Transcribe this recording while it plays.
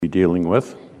dealing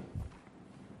with.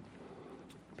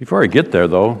 Before I get there,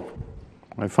 though,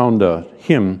 I found a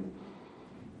hymn.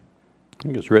 I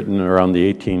think it's written around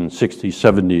the 1860s,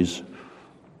 70s.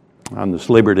 On this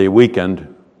Labor Day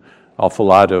weekend, awful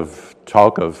lot of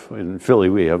talk of, in Philly,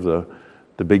 we have the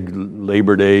big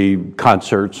Labor Day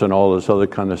concerts and all this other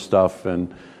kind of stuff,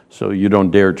 and so you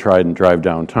don't dare try and drive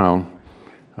downtown.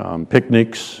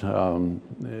 Picnics,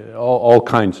 all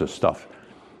kinds of stuff.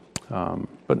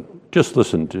 But just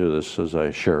listen to this as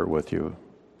I share it with you.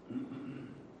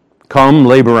 Come,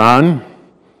 labor on.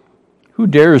 Who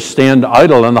dares stand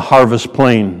idle on the harvest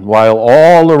plain while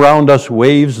all around us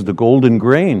waves the golden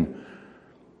grain?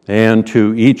 And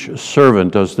to each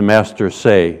servant does the master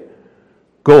say,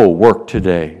 go work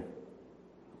today.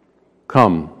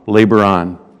 Come, labor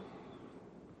on.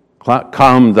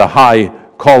 Come, the high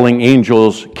calling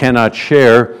angels cannot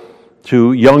share.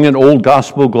 To young and old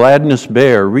gospel gladness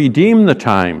bear. Redeem the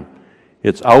time.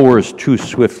 Its hours too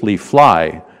swiftly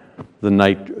fly. The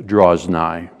night draws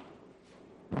nigh.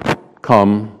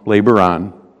 Come, labor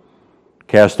on.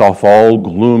 Cast off all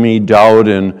gloomy doubt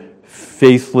and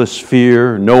faithless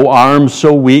fear. No arm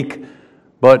so weak,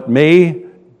 but may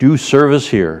do service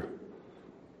here.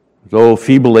 Though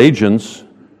feeble agents,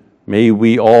 may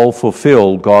we all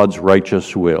fulfill God's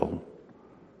righteous will.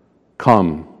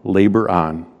 Come, labor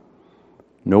on.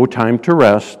 No time to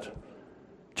rest,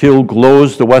 till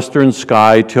glows the western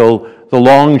sky, till the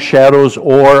long shadows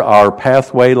o'er our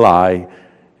pathway lie,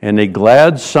 and a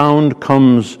glad sound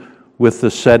comes with the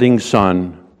setting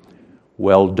sun.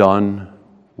 Well done,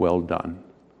 well done.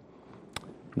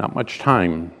 Not much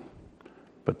time,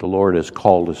 but the Lord has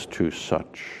called us to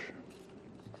such.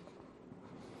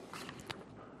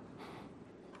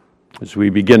 As we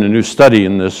begin a new study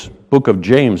in this book of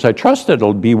James, I trust that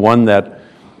it'll be one that,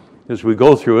 as we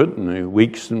go through it in the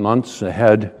weeks and months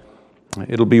ahead,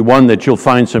 it'll be one that you'll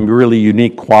find some really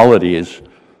unique qualities.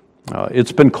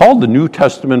 It's been called the New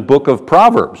Testament book of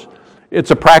Proverbs.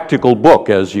 It's a practical book,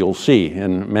 as you'll see,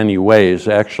 in many ways.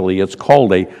 Actually, it's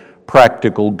called a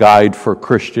practical guide for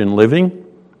Christian living.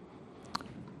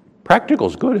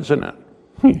 Practical's good, isn't it?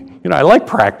 I like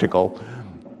practical.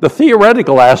 The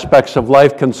theoretical aspects of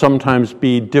life can sometimes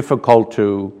be difficult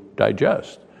to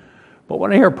digest. But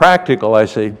when I hear practical, I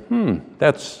say,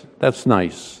 that's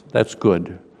nice, that's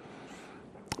good.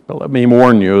 But let me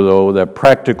warn you, though, that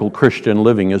practical Christian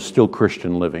living is still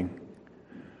Christian living.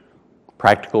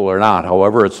 Practical or not,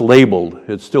 however it's labeled,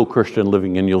 it's still Christian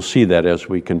living, and you'll see that as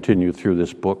we continue through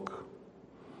this book.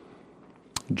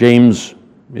 James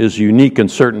is unique in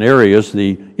certain areas.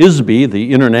 The ISBE,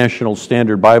 the International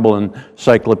Standard Bible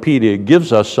Encyclopedia,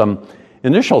 gives us some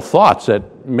initial thoughts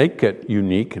that make it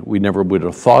unique. We never would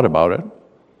have thought about it.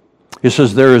 It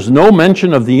says, there is no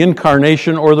mention of the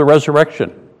incarnation or the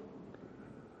resurrection.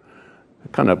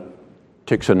 It kind of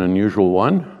takes an unusual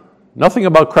one. Nothing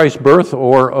about Christ's birth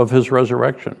or of his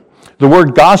resurrection. The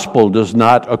word gospel does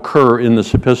not occur in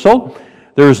this epistle.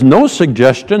 There is no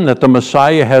suggestion that the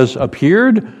Messiah has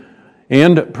appeared,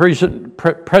 and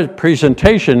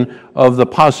presentation of the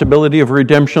possibility of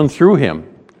redemption through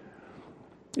him.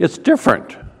 It's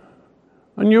different,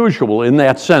 unusual in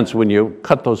that sense when you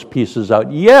cut those pieces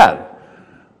out. Yet,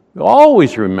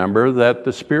 always remember that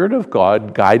the Spirit of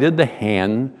God guided the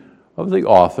hand of the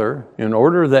author in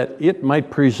order that it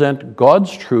might present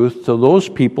God's truth to those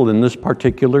people in this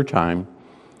particular time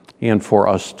and for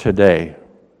us today.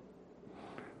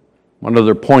 One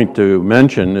other point to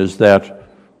mention is that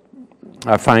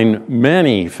I find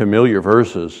many familiar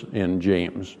verses in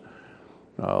James.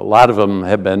 A lot of them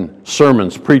have been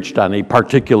sermons preached on a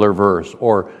particular verse,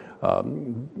 or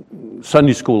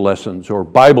Sunday school lessons, or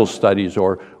Bible studies,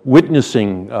 or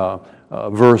witnessing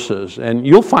verses. And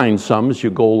you'll find some as you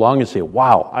go along and say,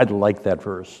 wow, I'd like that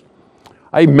verse.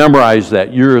 I memorized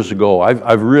that years ago.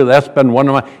 I've really, that's been one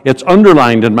of my, it's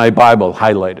underlined in my Bible,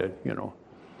 highlighted,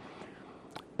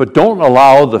 But don't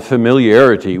allow the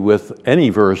familiarity with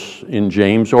any verse in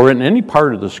James or in any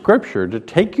part of the Scripture to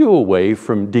take you away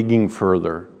from digging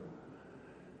further.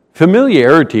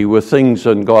 Familiarity with things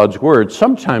in God's Word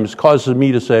sometimes causes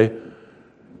me to say,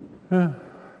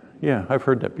 yeah, I've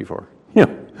heard that before.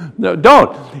 No,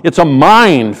 don't. It's a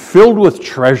mind filled with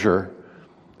treasure.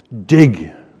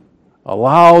 Dig.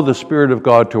 Allow the Spirit of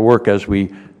God to work as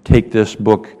we take this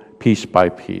book piece by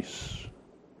piece.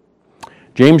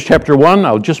 James chapter 1,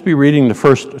 I'll just be reading the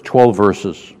first 12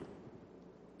 verses.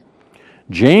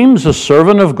 James, a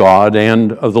servant of God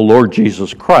and of the Lord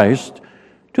Jesus Christ,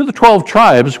 to the 12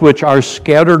 tribes which are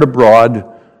scattered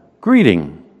abroad,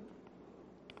 greeting.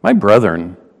 My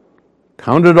brethren,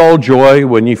 count it all joy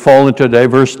when ye fall into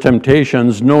diverse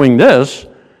temptations, knowing this,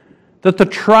 that the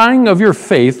trying of your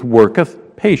faith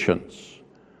worketh patience.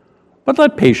 But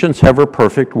let patience have her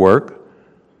perfect work,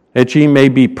 that ye may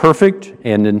be perfect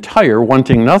and entire,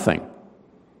 wanting nothing.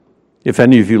 If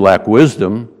any of you lack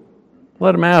wisdom,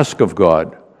 let him ask of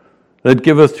God, that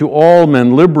giveth to all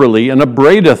men liberally, and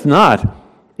upbraideth not,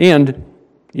 and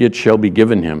it shall be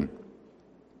given him.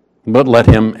 But let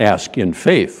him ask in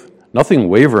faith, nothing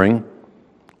wavering.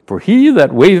 For he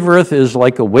that wavereth is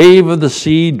like a wave of the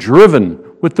sea, driven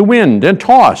with the wind and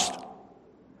tossed.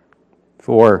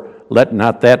 For let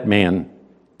not that man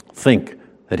think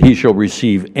that he shall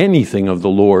receive anything of the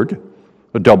Lord.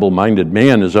 A double-minded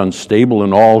man is unstable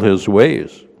in all his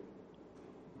ways.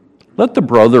 Let the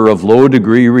brother of low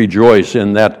degree rejoice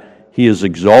in that he is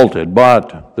exalted,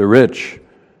 but the rich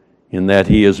in that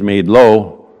he is made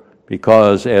low,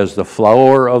 because as the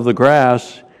flower of the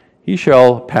grass he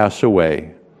shall pass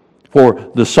away.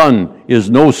 For the sun is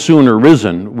no sooner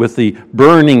risen with the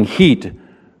burning heat,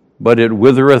 but it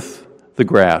withereth the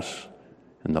grass,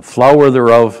 and the flower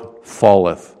thereof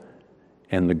falleth,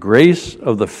 and the grace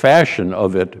of the fashion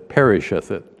of it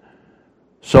perisheth it.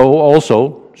 So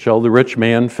also shall the rich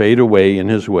man fade away in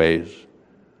his ways.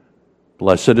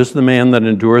 Blessed is the man that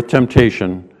endureth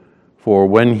temptation, for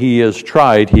when he is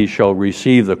tried, he shall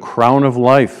receive the crown of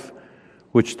life,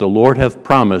 which the Lord hath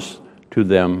promised to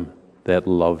them that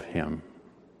love him.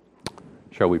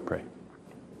 Shall we pray?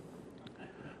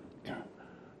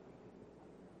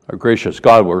 Our gracious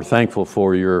God, we're thankful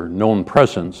for your known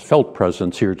presence, felt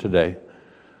presence here today.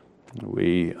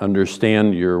 We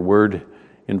understand your word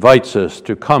invites us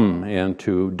to come and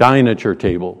to dine at your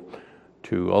table,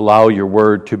 to allow your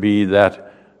word to be that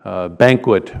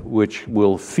banquet which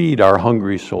will feed our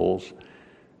hungry souls.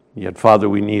 Yet, Father,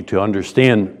 we need to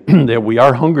understand that we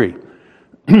are hungry,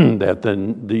 that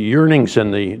the yearnings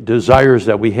and the desires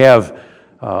that we have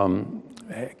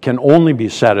can only be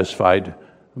satisfied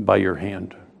by your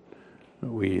hand.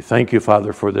 We thank you,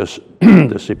 Father, for this,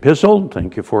 this epistle.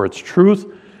 Thank you for its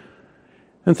truth.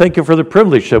 And thank you for the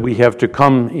privilege that we have to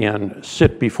come and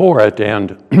sit before it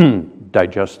and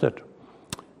digest it,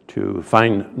 to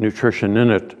find nutrition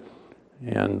in it,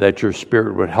 and that your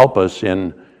Spirit would help us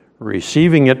in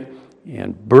receiving it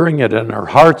and burying it in our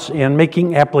hearts and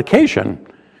making application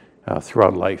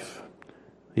throughout life.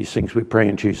 These things we pray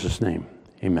in Jesus' name.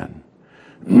 Amen.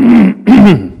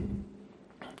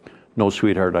 No,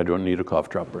 sweetheart, I don't need a cough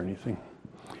drop or anything.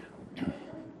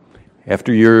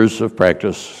 After years of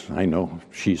practice, I know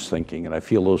she's thinking, and I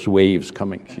feel those waves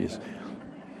coming.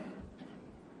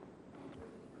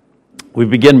 We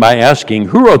begin by asking,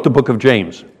 who wrote the book of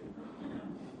James?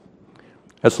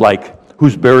 That's like,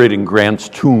 who's buried in Grant's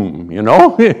tomb, you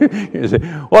know?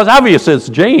 Well, it's obvious it's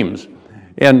James.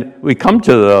 And we come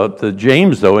to the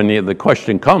James, though, and the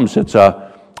question comes, it's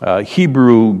a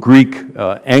Hebrew, Greek,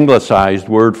 anglicized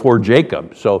word for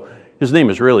Jacob. So his name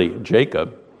is really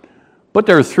Jacob. But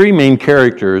there are three main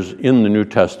characters in the New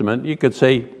Testament. You could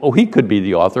say, oh, he could be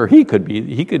the author. He could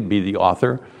be the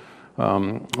author.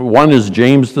 One is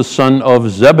James, the son of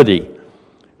Zebedee,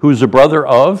 who's a brother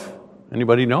of,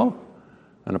 anybody know?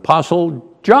 An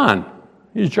apostle, John.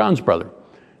 He's John's brother.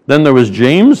 Then there was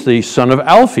James, the son of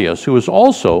Alphaeus, who was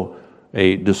also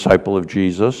a disciple of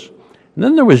Jesus. And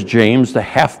then there was James, the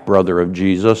half-brother of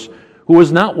Jesus, who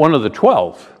was not one of the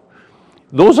 12.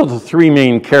 Those are the three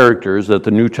main characters that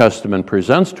the New Testament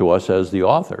presents to us as the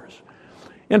authors.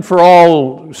 And for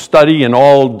all study and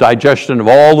all digestion of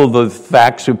all of the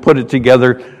facts who put it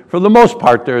together, for the most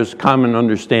part, there is common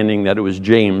understanding that it was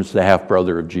James, the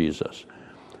half-brother of Jesus.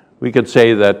 We could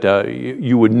say that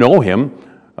you would know him.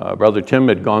 Brother Tim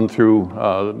had gone through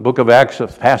the book of Acts,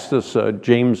 past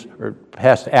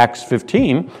Acts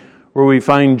 15, where we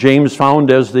find James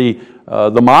found as the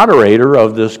moderator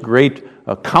of this great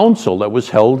council that was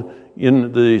held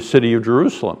in the city of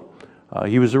Jerusalem.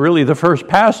 He was really the first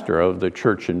pastor of the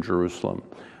church in Jerusalem.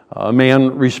 A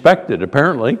man respected,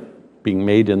 apparently, being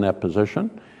made in that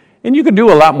position. And you could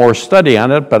do a lot more study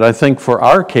on it, but I think for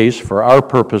our case, for our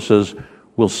purposes,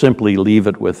 we'll simply leave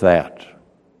it with that.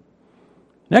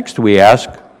 Next we ask,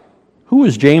 who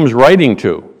is James writing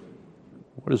to?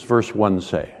 What does verse 1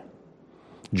 say?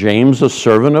 James, a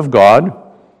servant of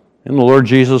God and the Lord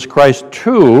Jesus Christ,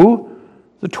 to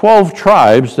the 12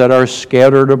 tribes that are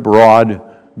scattered abroad,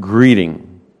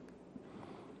 greeting.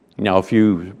 Now, if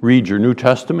you read your New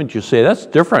Testament, you say, that's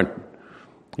different.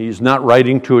 He's not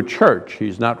writing to a church.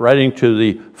 He's not writing to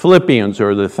the Philippians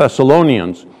or the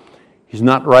Thessalonians. He's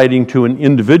not writing to an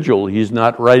individual. He's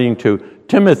not writing to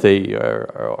Timothy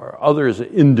or others,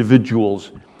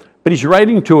 individuals. But he's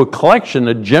writing to a collection,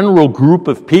 a general group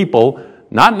of people,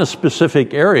 not in a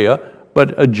specific area,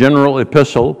 but a general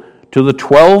epistle to the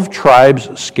 12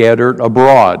 tribes scattered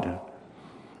abroad.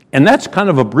 And that's kind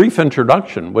of a brief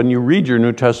introduction. When you read your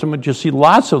New Testament, you see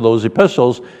lots of those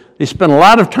epistles. They spend a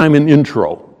lot of time in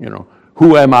intro,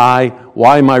 who am I,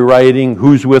 why am I writing,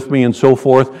 who's with me, and so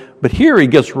forth. But here he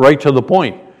gets right to the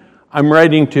point. I'm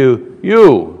writing to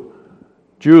you,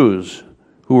 Jews,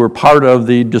 who were part of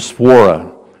the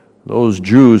diaspora, those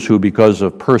Jews who, because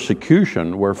of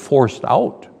persecution, were forced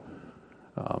out,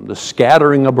 the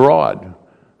scattering abroad,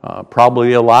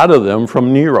 probably a lot of them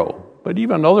from Nero, but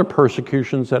even other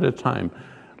persecutions at a time.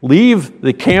 Leave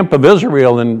the camp of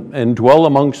Israel and dwell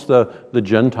amongst the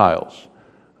Gentiles.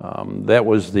 That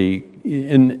was the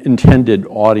intended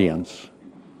audience.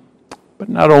 But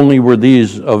not only were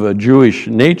these of a Jewish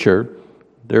nature,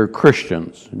 they're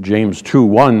Christians. James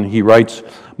 2:1, he writes,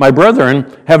 "My brethren,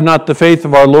 have not the faith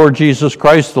of our Lord Jesus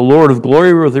Christ, the Lord of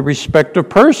glory, with the respect of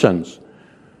persons."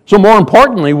 So more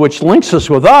importantly, which links us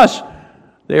with us,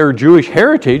 they are Jewish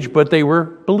heritage, but they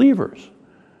were believers.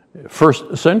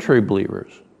 First century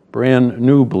believers, brand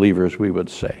new believers, we would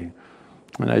say.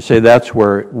 And I say that's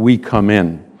where we come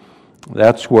in.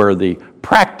 That's where the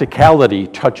practicality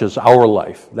touches our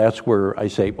life. That's where I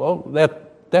say, well,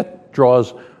 that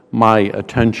draws my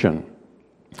attention.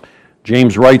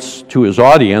 James writes to his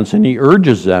audience, and he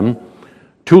urges them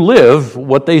to live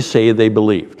what they say they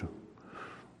believed.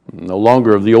 No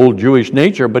longer of the old Jewish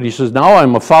nature, but he says, now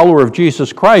I'm a follower of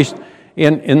Jesus Christ,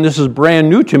 and this is brand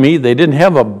new to me. They didn't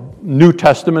have a New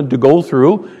Testament to go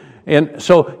through. And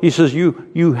so he says,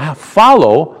 you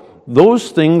follow those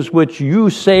things which you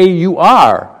say you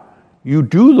are. You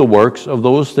do the works of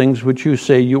those things which you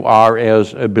say you are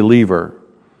as a believer.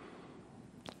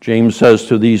 James says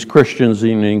to these Christians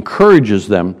and encourages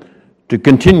them to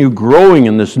continue growing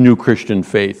in this new Christian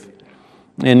faith.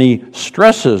 And he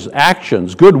stresses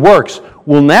actions, good works,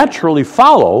 will naturally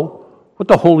follow what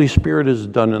the Holy Spirit has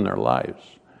done in their lives.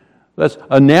 That's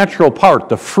a natural part,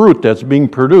 the fruit that's being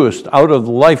produced out of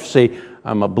the life. Say,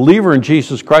 I'm a believer in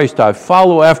Jesus Christ. I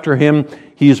follow after him.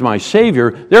 He's my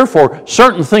Savior. Therefore,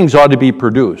 certain things ought to be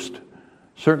produced.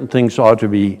 Certain things ought to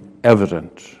be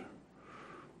evident.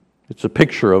 It's a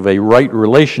picture of a right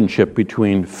relationship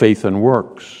between faith and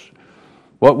works.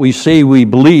 What we say we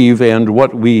believe and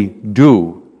what we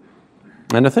do.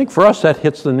 And I think for us that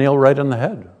hits the nail right on the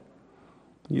head.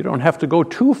 You don't have to go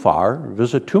too far,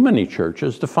 visit too many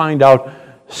churches to find out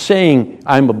saying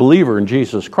I'm a believer in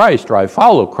Jesus Christ or I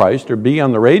follow Christ, or be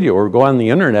on the radio or go on the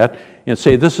internet and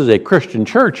say this is a Christian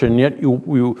church, and yet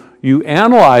you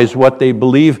analyze what they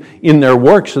believe in their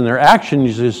works and their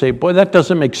actions. You say, boy, that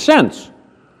doesn't make sense.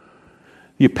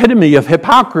 The epitome of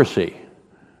hypocrisy.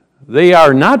 They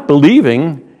are not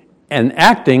believing and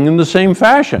acting in the same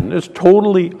fashion. It's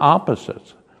totally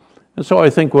opposite. And so I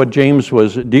think what James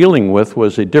was dealing with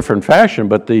was a different fashion,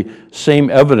 but the same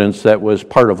evidence that was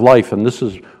part of life. And this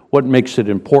is what makes it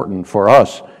important for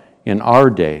us in our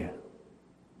day.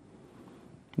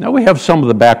 Now we have some of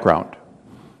the background.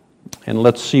 And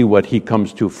let's see what he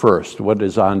comes to first, what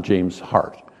is on James'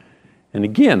 heart. And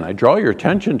again, I draw your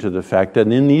attention to the fact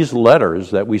that in these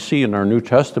letters that we see in our New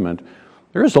Testament,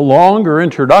 there is a longer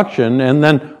introduction, and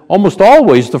then almost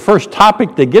always the first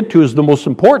topic they get to is the most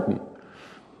important.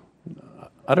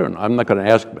 I'm not going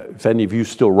to ask if any of you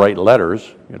still write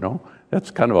letters,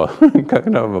 That's kind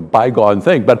of a bygone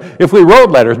thing. But if we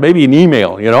wrote letters, maybe an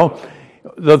email,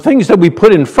 the things that we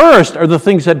put in first are the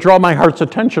things that draw my heart's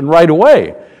attention right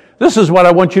away. This is what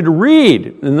I want you to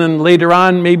read. And then later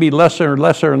on, maybe lesser and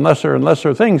lesser and lesser and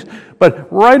lesser things.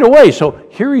 But right away, so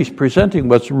here he's presenting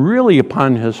what's really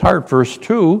upon his heart. Verse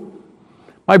 2,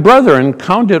 "My brethren,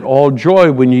 count it all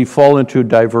joy when ye fall into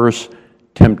diverse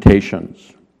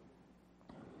temptations."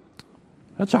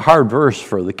 That's a hard verse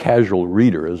for the casual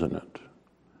reader, isn't it?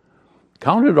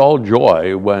 Count it all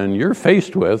joy when you're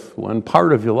faced with, when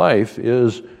part of your life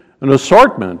is an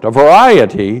assortment, a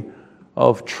variety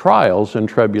of trials and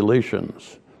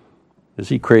tribulations. Is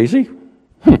he crazy?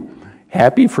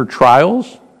 Happy for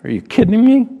trials? Are you kidding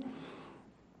me?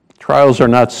 Trials are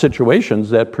not situations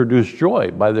that produce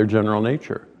joy by their general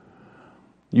nature.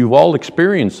 You've all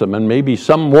experienced them, and maybe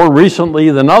some more recently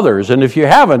than others. And if you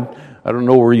haven't, I don't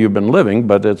know where you've been living,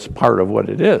 but it's part of what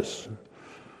it is.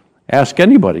 Ask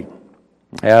anybody.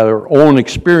 Our own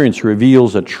experience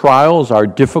reveals that trials are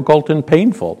difficult and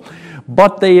painful,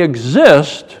 but they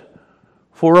exist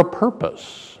for a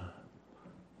purpose.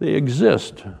 They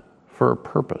exist for a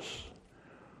purpose.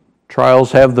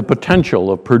 Trials have the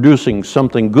potential of producing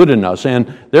something good in us,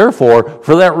 and therefore,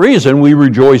 for that reason, we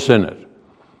rejoice in it.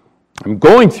 I'm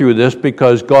going through this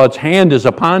because God's hand is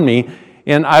upon me,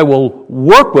 and I will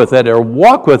work with it or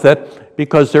walk with it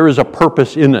because there is a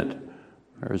purpose in it.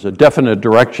 There's a definite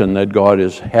direction that God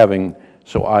is having,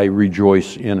 so I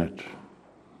rejoice in it.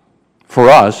 For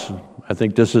us, I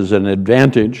think this is an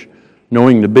advantage,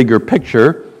 knowing the bigger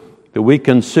picture, that we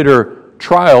consider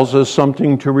trials as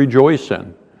something to rejoice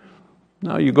in.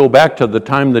 Now you go back to the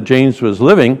time that James was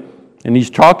living, and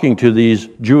he's talking to these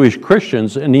Jewish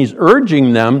Christians, and he's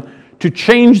urging them to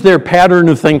change their pattern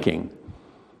of thinking.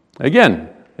 Again,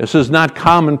 this is not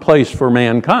commonplace for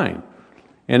mankind.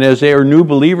 And as they are new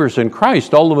believers in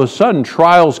Christ, all of a sudden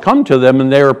trials come to them,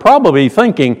 and they are probably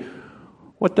thinking,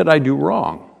 what did I do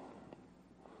wrong?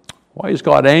 Why is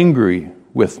God angry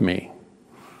with me?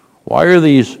 Why are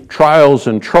these trials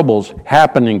and troubles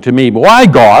happening to me? Why,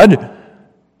 God,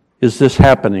 is this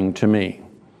happening to me?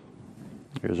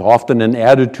 There's often an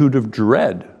attitude of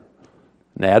dread,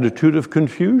 an attitude of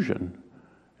confusion,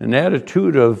 an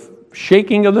attitude of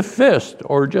shaking of the fist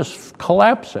or just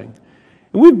collapsing.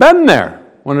 And we've been there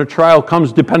when a trial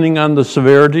comes, depending on the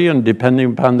severity and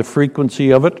depending upon the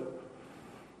frequency of it.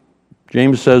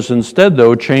 James says, instead,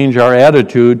 though, change our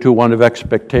attitude to one of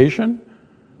expectation,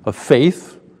 of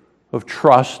faith, of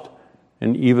trust,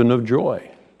 and even of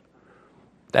joy.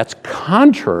 That's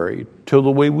contrary to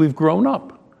the way we've grown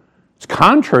up. It's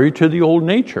contrary to the old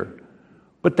nature.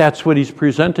 But that's what he's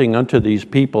presenting unto these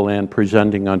people and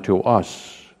presenting unto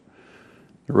us.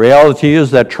 The reality is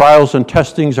that trials and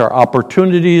testings are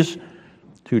opportunities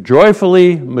to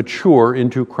joyfully mature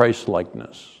into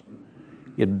Christ-likeness.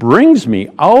 It brings me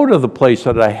out of the place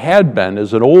that I had been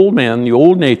as an old man, the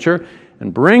old nature,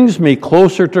 and brings me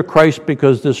closer to Christ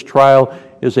because this trial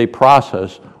is a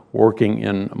process working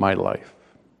in my life.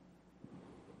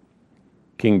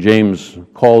 King James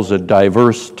calls it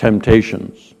diverse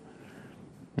temptations.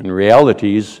 In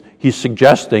reality, he's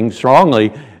suggesting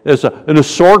strongly there's an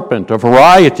assortment, a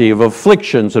variety of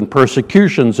afflictions and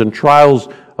persecutions and trials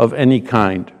of any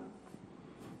kind.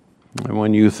 And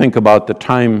when you think about the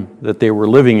time that they were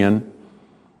living in,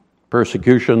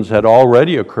 persecutions had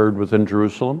already occurred within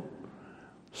Jerusalem.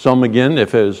 Some, again,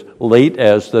 if as late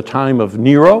as the time of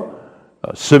Nero,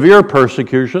 severe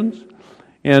persecutions.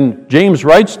 And James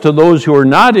writes to those who are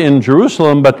not in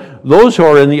Jerusalem, but those who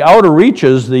are in the outer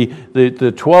reaches,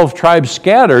 the 12 tribes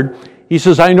scattered, he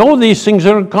says, I know these things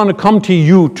are going to come to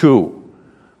you too.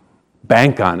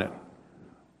 Bank on it.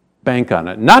 Bank on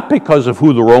it. Not because of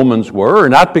who the Romans were, or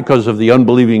not because of the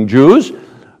unbelieving Jews,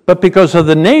 but because of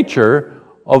the nature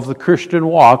of the Christian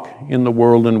walk in the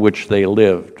world in which they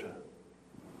lived.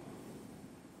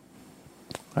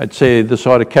 I'd say this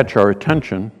ought to catch our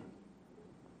attention.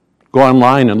 Go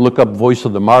online and look up Voice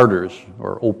of the Martyrs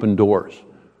or Open Doors,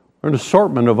 or an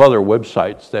assortment of other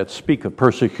websites that speak of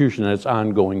persecution that's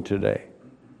ongoing today.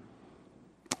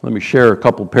 Let me share a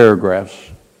couple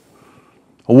paragraphs.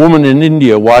 A woman in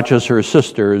India watches her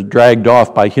sister dragged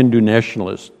off by Hindu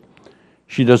nationalists.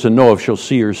 She doesn't know if she'll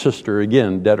see her sister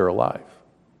again, dead or alive.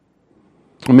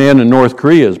 A man in North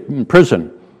Korea is in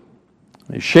prison,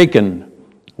 is shaken,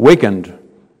 awakened,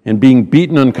 and being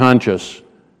beaten unconscious.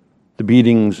 The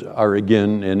beatings are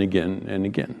again and again and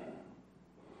again.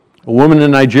 A woman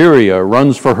in Nigeria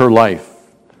runs for her life.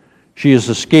 She has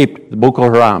escaped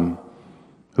Boko Haram,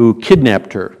 who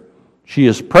kidnapped her. She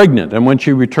is pregnant, and when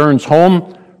she returns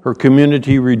home, her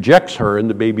community rejects her and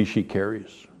the baby she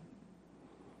carries.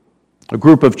 A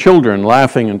group of children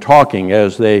laughing and talking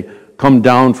as they come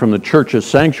down from the church's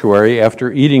sanctuary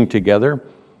after eating together.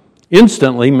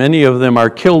 Instantly, many of them are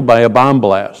killed by a bomb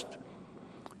blast.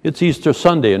 It's Easter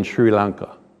Sunday in Sri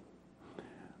Lanka.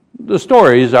 The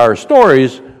stories are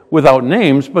stories without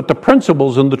names, but the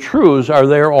principles and the truths are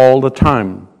there all the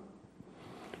time.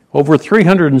 Over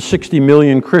 360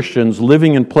 million Christians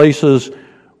living in places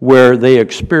where they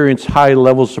experienced high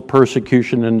levels of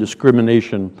persecution and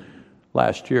discrimination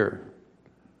last year.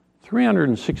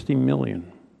 360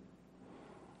 million.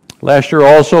 Last year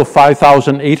also,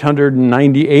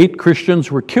 5,898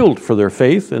 Christians were killed for their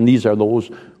faith, and these are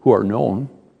those who are known.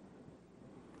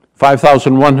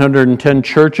 5,110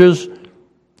 churches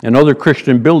and other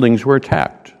Christian buildings were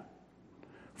attacked.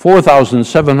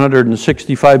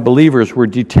 4,765 believers were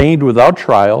detained without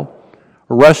trial,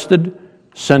 arrested,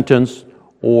 sentenced,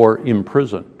 or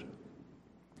imprisoned.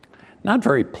 Not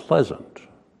very pleasant.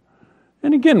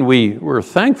 And again, we're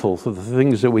thankful for the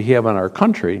things that we have in our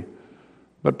country,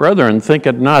 but brethren, think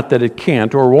it not that it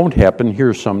can't or won't happen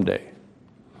here someday.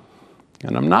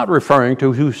 And I'm not referring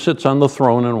to who sits on the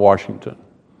throne in Washington,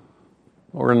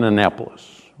 or in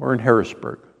Annapolis, or in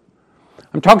Harrisburg.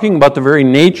 I'm talking about the very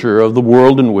nature of the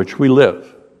world in which we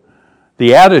live,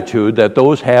 the attitude that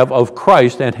those have of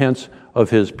Christ and hence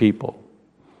of his people.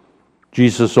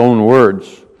 Jesus' own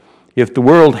words, if the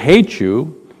world hates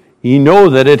you, Ye know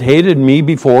that it hated me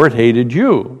before it hated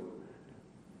you.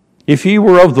 If ye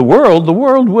were of the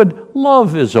world would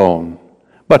love his own.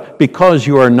 But because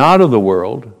you are not of the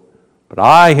world, but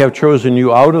I have chosen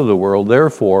you out of the world,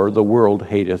 therefore the world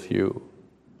hateth you.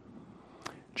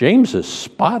 James is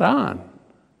spot on.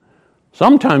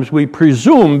 Sometimes we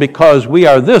presume because we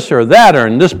are this or that or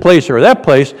in this place or that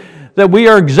place that we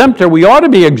are exempt or we ought to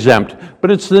be exempt.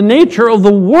 But it's the nature of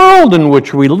the world in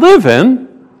which we live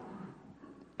in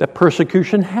that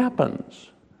persecution happens.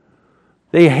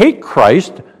 They hate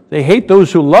Christ. They hate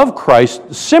those who love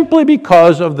Christ simply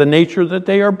because of the nature that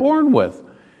they are born with.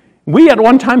 We at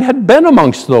one time had been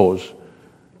amongst those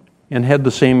and had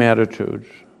the same attitudes.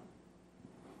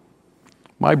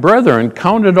 My brethren,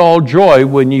 count it all joy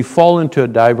when ye fall into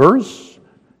diverse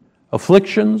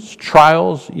afflictions,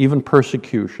 trials, even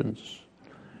persecutions.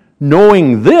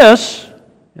 Knowing this,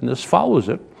 and this follows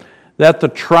it, that the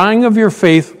trying of your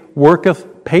faith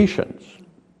worketh patience.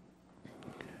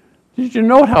 Did you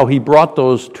note how he brought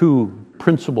those two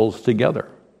principles together?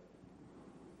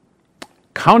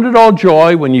 Count it all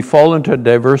joy when you fall into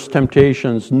diverse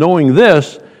temptations, knowing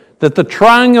this, that the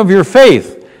trying of your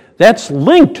faith, that's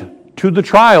linked to the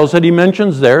trials that he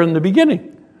mentions there in the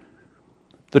beginning.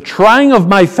 The trying of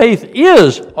my faith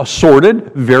is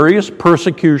assorted various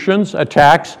persecutions,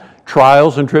 attacks,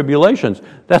 trials, and tribulations.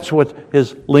 That's what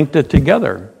has linked it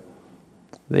together.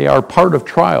 They are part of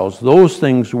trials. Those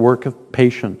things work with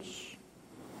patience.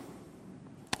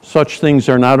 Such things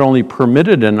are not only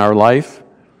permitted in our life,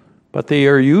 but they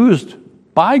are used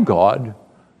by God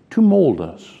to mold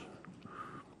us,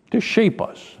 to shape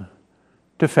us,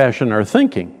 to fashion our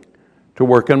thinking, to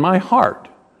work in my heart,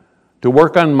 to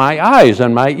work on my eyes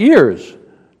and my ears,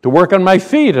 to work on my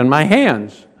feet and my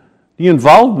hands, the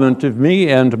involvement of me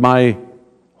and my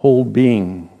whole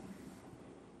being.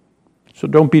 So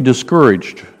don't be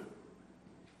discouraged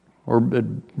or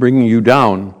bringing you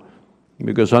down,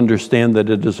 because understand that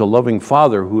it is a loving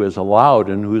Father who has allowed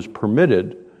and who has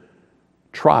permitted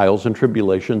trials and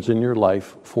tribulations in your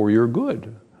life for your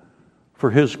good,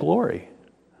 for His glory.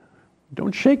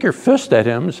 Don't shake your fist at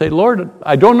Him and say, Lord,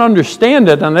 I don't understand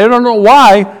it and I don't know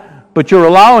why, but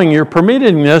you're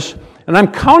permitting this, and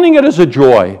I'm counting it as a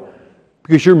joy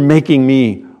because you're making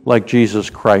me like Jesus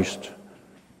Christ,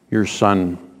 your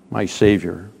Son, my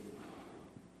Savior.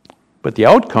 But the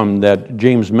outcome that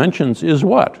James mentions is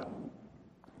what?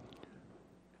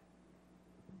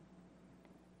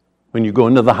 When you go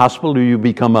into the hospital, you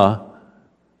become a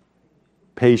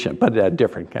patient, but a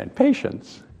different kind,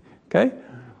 patience, okay?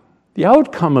 The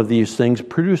outcome of these things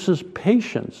produces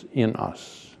patience in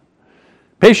us.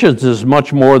 Patience is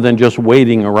much more than just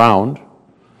waiting around.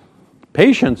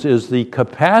 Patience is the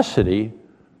capacity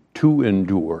to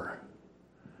endure,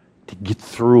 to get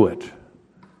through it,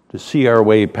 to see our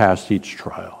way past each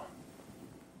trial.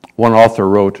 One author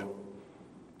wrote,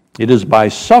 "It is by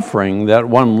suffering that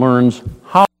one learns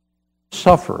how to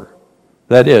suffer,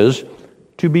 that is,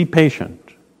 to be patient.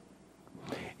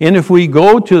 And if we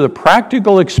go to the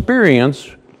practical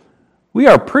experience, we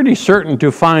are pretty certain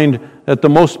to find that the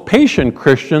most patient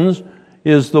Christian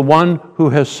is the one who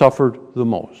has suffered the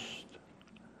most."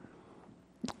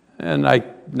 And I'm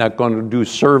not going to do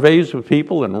surveys with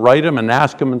people and write them and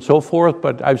ask them and so forth,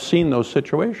 but I've seen those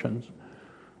situations.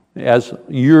 As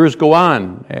years go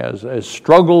on, as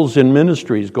struggles in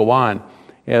ministries go on,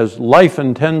 as life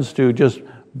intends to just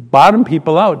bottom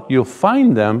people out, you'll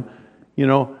find them,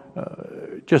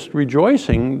 just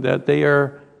rejoicing that they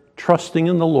are trusting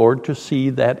in the Lord to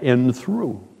see that end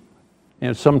through.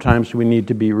 And sometimes we need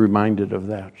to be reminded of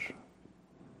that.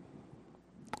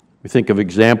 We think of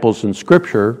examples in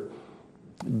Scripture.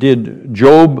 Did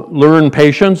Job learn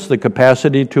patience, the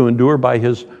capacity to endure by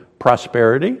his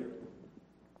prosperity?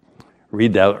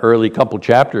 Read that early couple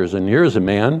chapters, and here's a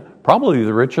man, probably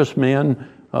the richest man,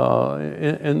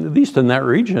 at least in that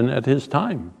region at his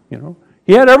time.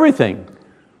 He had everything.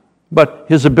 But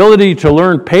his ability to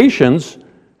learn patience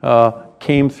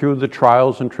came through the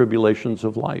trials and tribulations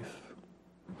of life.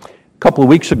 A couple of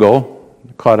weeks ago,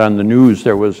 caught on the news,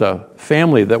 there was a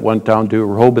family that went down to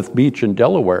Rehoboth Beach in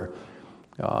Delaware.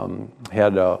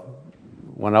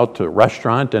 Went out to a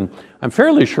restaurant, and I'm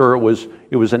fairly sure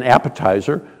it was an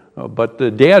appetizer, but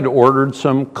the dad ordered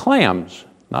some clams,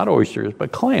 not oysters,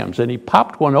 but clams, and he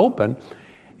popped one open,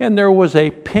 and there was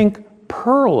a pink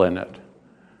pearl in it.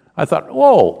 I thought,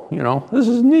 whoa, this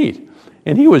is neat.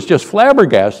 And he was just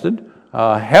flabbergasted.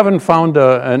 Haven't found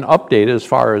an update as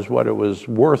far as what it was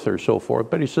worth or so forth,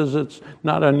 but he says it's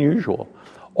not unusual.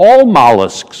 All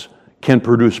mollusks can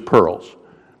produce pearls.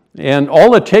 And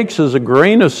all it takes is a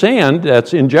grain of sand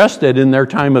that's ingested in their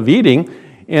time of eating,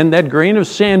 and that grain of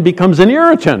sand becomes an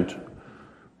irritant.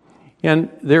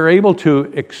 And they're able to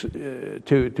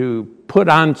put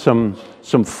on some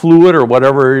fluid or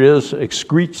whatever it is,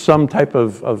 excrete some type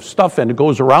of stuff, and it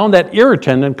goes around that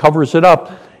irritant and covers it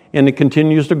up, and it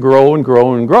continues to grow and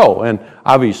grow and grow. And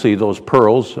obviously those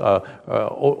pearls,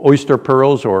 oyster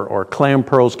pearls or clam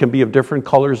pearls, can be of different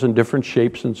colors and different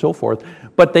shapes and so forth,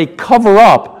 but they cover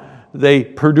up, they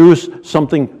produce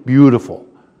something beautiful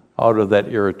out of that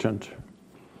irritant.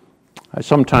 I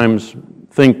sometimes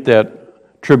think that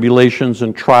tribulations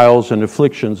and trials and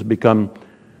afflictions become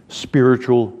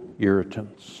spiritual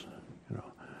irritants,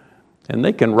 and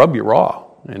they can rub you raw.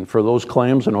 And for those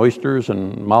clams and oysters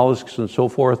and mollusks and so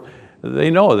forth,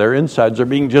 they know their insides are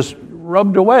being just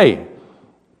rubbed away.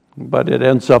 But it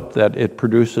ends up that it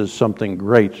produces something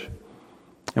great.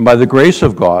 And by the grace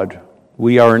of God,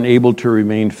 we are enabled to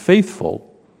remain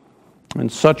faithful,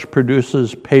 and such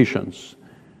produces patience,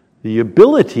 the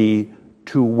ability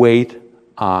to wait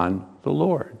on the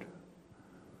Lord.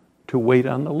 To wait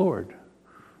on the Lord.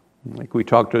 Like we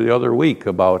talked the other week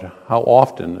about how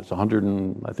often, it's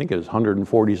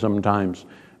 140 sometimes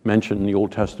mentioned in the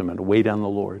Old Testament, wait on the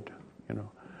Lord.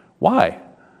 Why?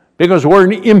 Because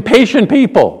we're impatient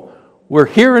people. We're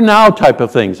here and now type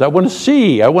of things. I want to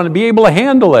see. I want to be able to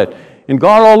handle it. And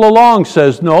God all along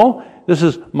says, no, this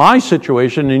is my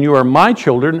situation and you are my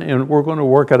children and we're going to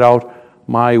work it out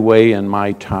my way and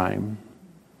my time.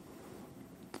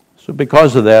 So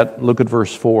because of that, look at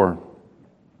verse 4.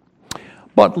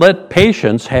 But let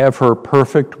patience have her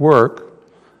perfect work,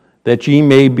 that ye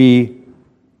may be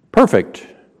perfect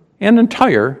and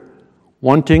entire,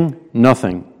 wanting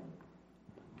nothing.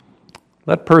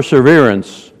 Let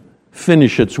perseverance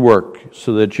finish its work,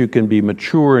 so that you can be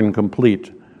mature and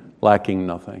complete, lacking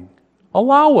nothing.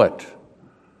 Allow it.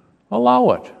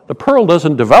 Allow it. The pearl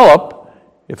doesn't develop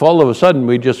if all of a sudden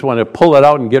we just want to pull it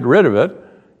out and get rid of it.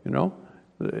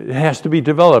 It has to be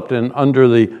developed and under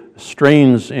the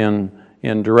strains and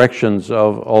directions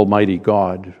of Almighty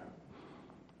God.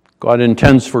 God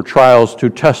intends for trials to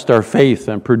test our faith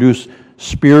and produce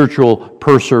spiritual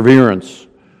perseverance.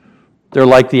 They're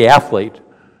like the athlete.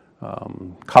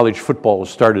 College football has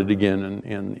started again,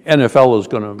 and NFL is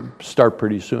going to start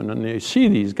pretty soon. And they see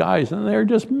these guys, and they're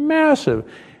just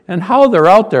massive. And how they're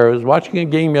out there. I was watching a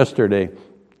game yesterday,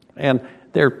 and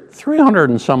they're 300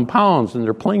 and some pounds, and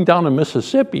they're playing down in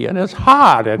Mississippi, and it's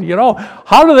hot. And,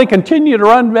 how do they continue to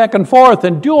run back and forth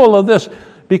and do all of this?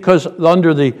 Because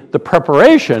under the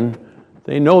preparation,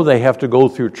 they know they have to go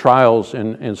through trials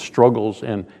and struggles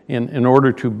and in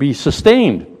order to be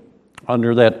sustained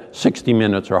under that 60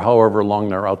 minutes or however long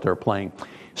they're out there playing.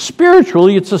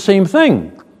 Spiritually, it's the same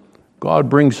thing. God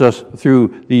brings us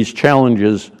through these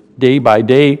challenges day by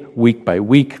day, week by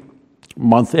week,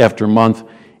 month after month,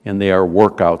 and they are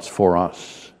workouts for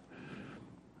us.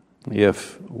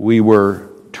 If we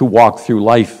were to walk through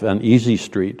life on easy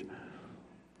street,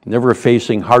 never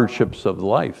facing hardships of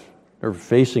life, never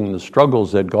facing the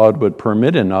struggles that God would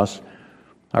permit in us,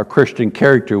 our Christian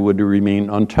character would remain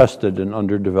untested and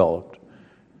underdeveloped.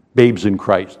 Babes in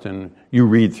Christ. And you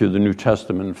read through the New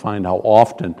Testament and find how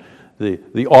often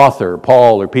the author,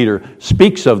 Paul or Peter,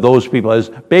 speaks of those people as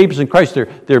babes in Christ.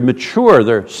 They're mature.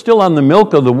 They're still on the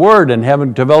milk of the Word and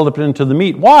haven't developed into the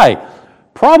meat. Why?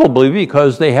 Probably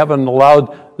because they haven't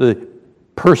allowed the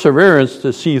perseverance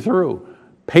to see through.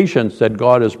 Patience that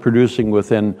God is producing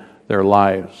within their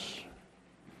lives.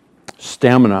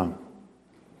 Stamina.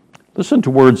 Listen to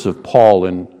words of Paul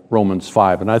in Romans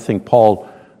 5. And I think Paul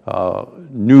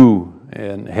knew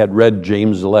and had read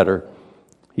James' letter.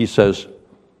 He says,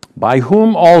 by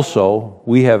whom also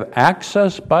we have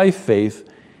access by faith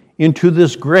into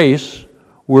this grace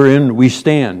wherein we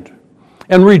stand,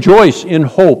 and rejoice in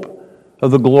hope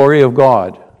of the glory of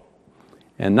God.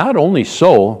 And not only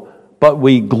so, but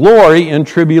we glory in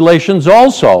tribulations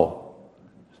also.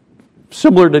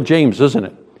 Similar to James, isn't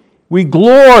it? We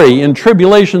glory in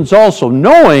tribulations also,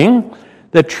 knowing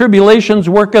that tribulations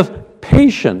worketh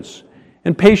patience,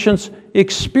 and patience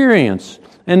experience,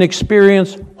 and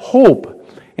experience hope.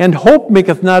 And hope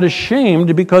maketh not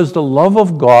ashamed, because the love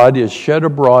of God is shed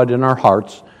abroad in our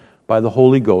hearts by the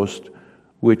Holy Ghost,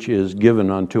 which is given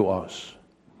unto us.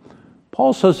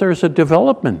 Paul says there's a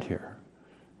development here.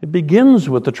 It begins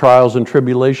with the trials and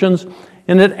tribulations,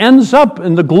 and it ends up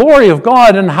in the glory of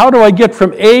God. And how do I get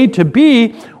from A to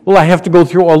B? Well, I have to go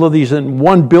through all of these, and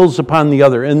one builds upon the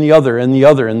other, and the other, and the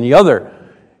other, and the other.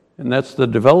 And that's the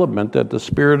development that the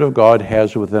Spirit of God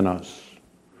has within us.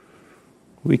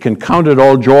 We can count it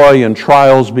all joy in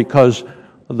trials because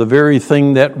of the very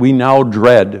thing that we now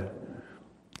dread,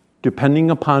 depending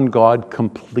upon God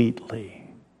completely.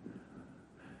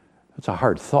 That's a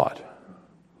hard thought.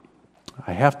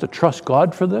 I have to trust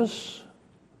God for this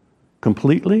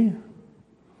completely?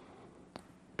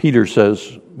 Peter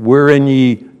says, wherein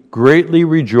ye greatly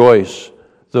rejoice,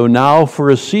 though now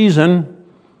for a season,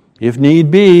 if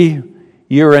need be,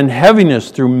 ye are in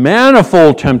heaviness through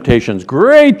manifold temptations,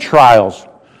 great trials,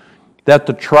 that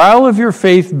the trial of your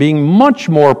faith, being much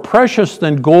more precious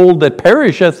than gold that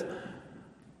perisheth,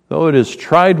 though it is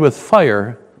tried with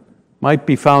fire, might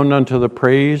be found unto the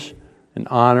praise and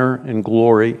honor and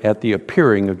glory at the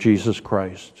appearing of Jesus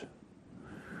Christ.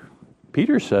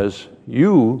 Peter says,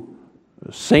 you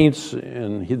saints,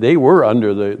 and they were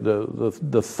under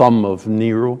the thumb of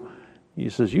Nero. He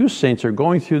says, you saints are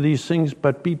going through these things,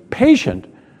 but be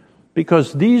patient,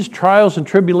 because these trials and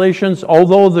tribulations,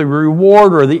 although the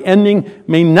reward or the ending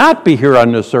may not be here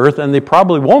on this earth, and they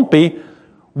probably won't be,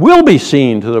 will be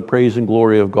seen to the praise and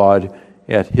glory of God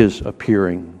at his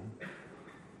appearing.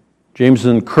 James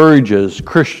encourages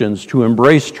Christians to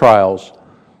embrace trials,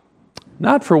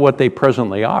 not for what they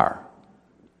presently are.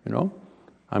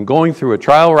 I'm going through a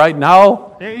trial right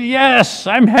now. Yes,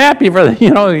 I'm happy for that.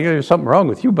 There's something wrong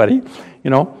with you, buddy.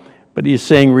 But he's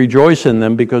saying rejoice in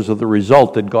them because of the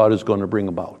result that God is going to bring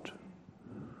about.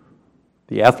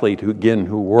 The athlete,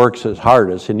 who works as hard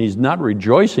as, and he's not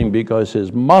rejoicing because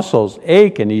his muscles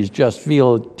ache and he's just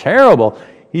feel terrible.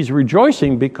 He's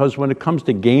rejoicing because when it comes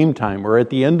to game time or at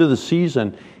the end of the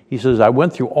season, he says, I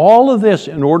went through all of this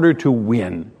in order to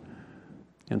win.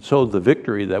 And so the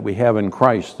victory that we have in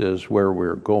Christ is where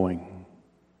we're going.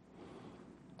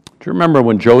 Do you remember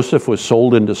when Joseph was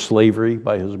sold into slavery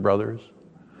by his brothers?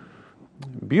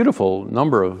 Beautiful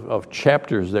number of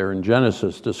chapters there in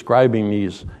Genesis describing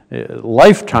these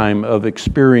lifetime of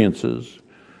experiences.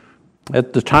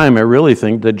 At the time, I really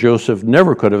think that Joseph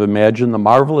never could have imagined the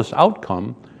marvelous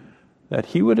outcome that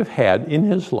he would have had in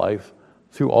his life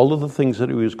through all of the things that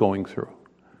he was going through.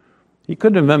 He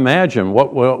couldn't have imagined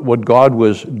what God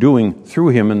was doing through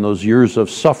him in those years of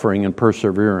suffering and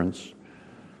perseverance.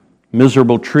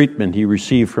 Miserable treatment he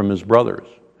received from his brothers.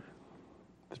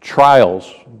 The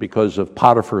trials because of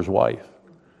Potiphar's wife.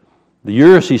 The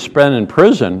years he spent in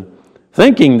prison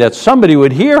thinking that somebody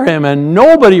would hear him, and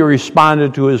nobody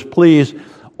responded to his pleas,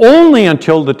 only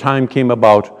until the time came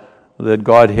about that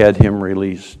God had him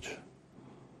released.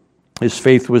 His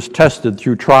faith was tested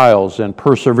through trials, and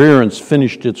perseverance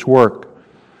finished its work.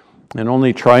 And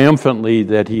only triumphantly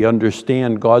did he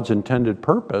understand God's intended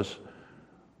purpose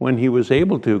when he was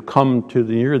able to come to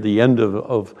near the end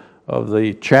of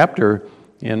the chapter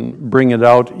and bring it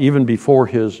out even before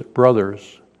his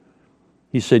brothers.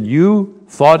 He said, you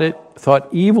thought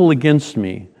evil against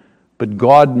me, but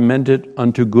God meant it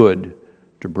unto good,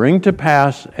 to bring to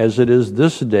pass as it is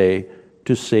this day,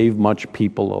 to save much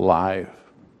people alive.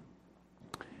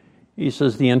 He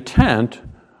says, the intent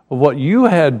of what you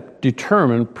had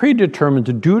predetermined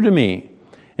to do to me,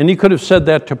 and he could have said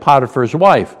that to Potiphar's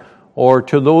wife, or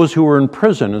to those who were in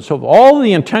prison. And so all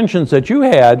the intentions that you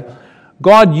had,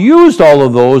 God used all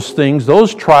of those things,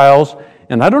 those trials,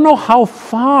 and I don't know how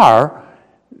far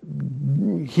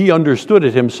he understood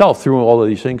it himself through all of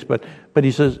these things, but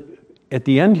he says, at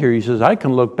the end here, he says, I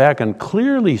can look back and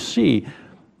clearly see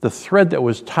the thread that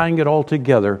was tying it all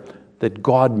together, that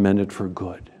God meant it for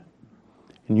good.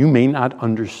 And you may not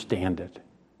understand it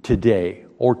today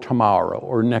or tomorrow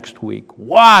or next week.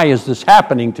 Why is this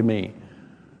happening to me?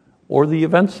 Or the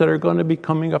events that are going to be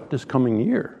coming up this coming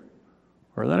year,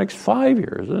 or the next 5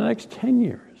 years, or the next 10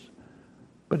 years.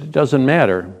 But it doesn't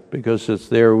matter, because it's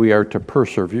there we are to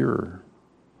persevere.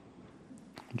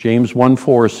 James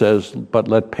 1:4 says, but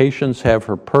let patience have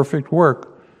her perfect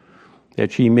work,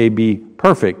 that she may be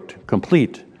perfect,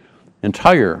 complete,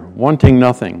 entire, wanting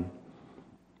nothing.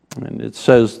 And it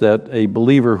says that a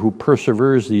believer who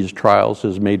perseveres these trials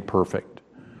is made perfect.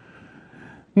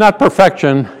 Not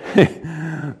perfection,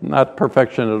 not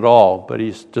perfection at all, but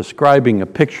he's describing a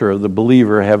picture of the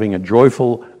believer having a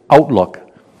joyful outlook,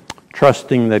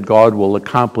 trusting that God will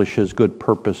accomplish his good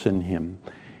purpose in him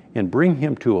and bring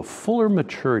him to a fuller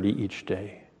maturity each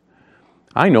day.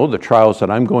 I know the trials that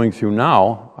I'm going through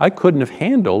now, I couldn't have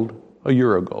handled a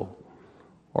year ago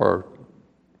or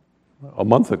a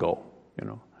month ago,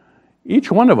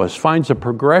 Each one of us finds a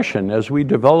progression as we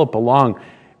develop along,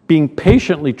 being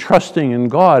patiently trusting in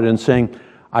God and saying,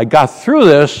 I got through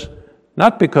this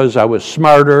not because I was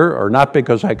smarter or not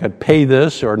because I could pay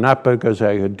this or not because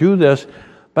I could do this,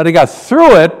 but I got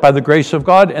through it by the grace of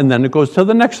God, and then it goes to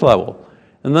the next level,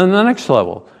 and then the next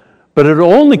level. But it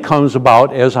only comes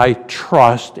about as I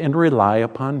trust and rely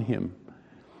upon him.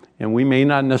 And we may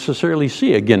not necessarily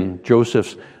see, again,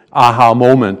 Joseph's aha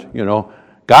moment,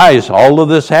 Guys, all of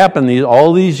this happened,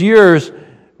 all these years,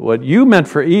 what you meant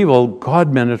for evil,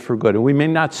 God meant it for good. And we may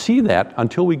not see that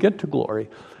until we get to glory,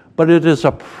 but it is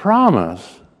a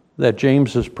promise that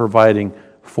James is providing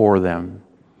for them.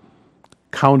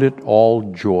 Count it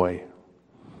all joy.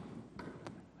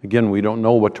 Again, we don't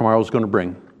know what tomorrow's going to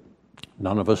bring.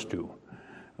 None of us do.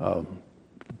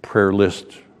 Prayer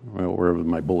list, wherever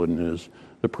my bulletin is,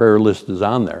 the prayer list is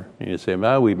on there. And you say,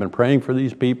 well, we've been praying for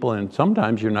these people, and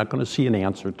sometimes you're not going to see an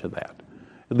answer to that.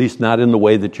 At least not in the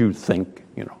way that you think,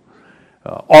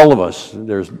 all of us,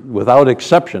 there's without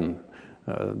exception,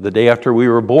 the day after we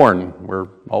were born, we're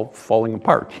all falling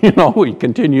apart. We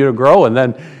continue to grow and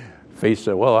then face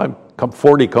it. Well, I'm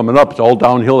 40 coming up. It's all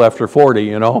downhill after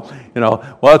 40. Well,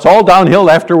 it's all downhill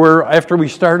after we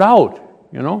start out.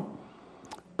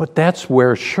 But that's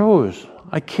where it shows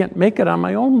I can't make it on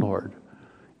my own, Lord.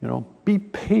 Be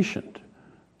patient.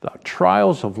 The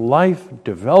trials of life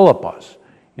develop us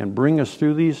and bring us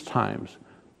through these times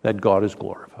that God is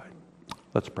glorified.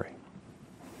 Let's pray.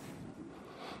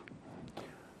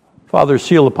 Father,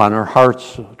 seal upon our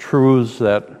hearts truths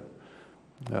that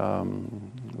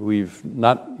we've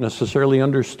not necessarily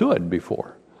understood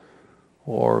before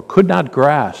or could not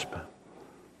grasp,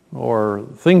 or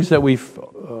things that we've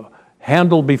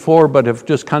handled before but have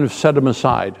just kind of set them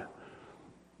aside.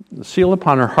 Seal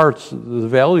upon our hearts the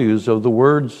values of the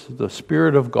words the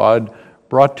Spirit of God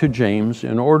brought to James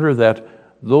in order that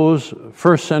those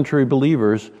first century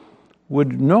believers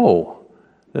would know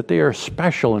that they are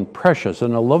special and precious,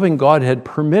 and a loving God had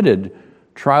permitted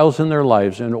trials in their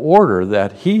lives in order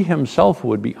that He Himself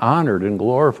would be honored and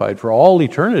glorified for all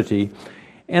eternity,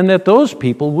 and that those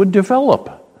people would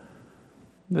develop,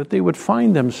 that they would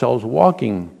find themselves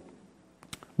walking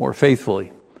more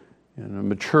faithfully in a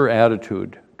mature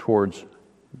attitude towards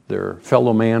their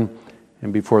fellow man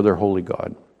and before their holy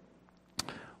God.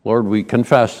 Lord, we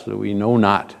confess that we know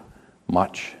not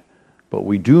much, but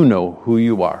we do know who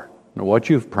You are, and what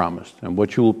You've promised, and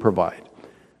what You will provide.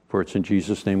 For it's in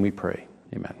Jesus' name we pray.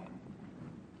 Amen.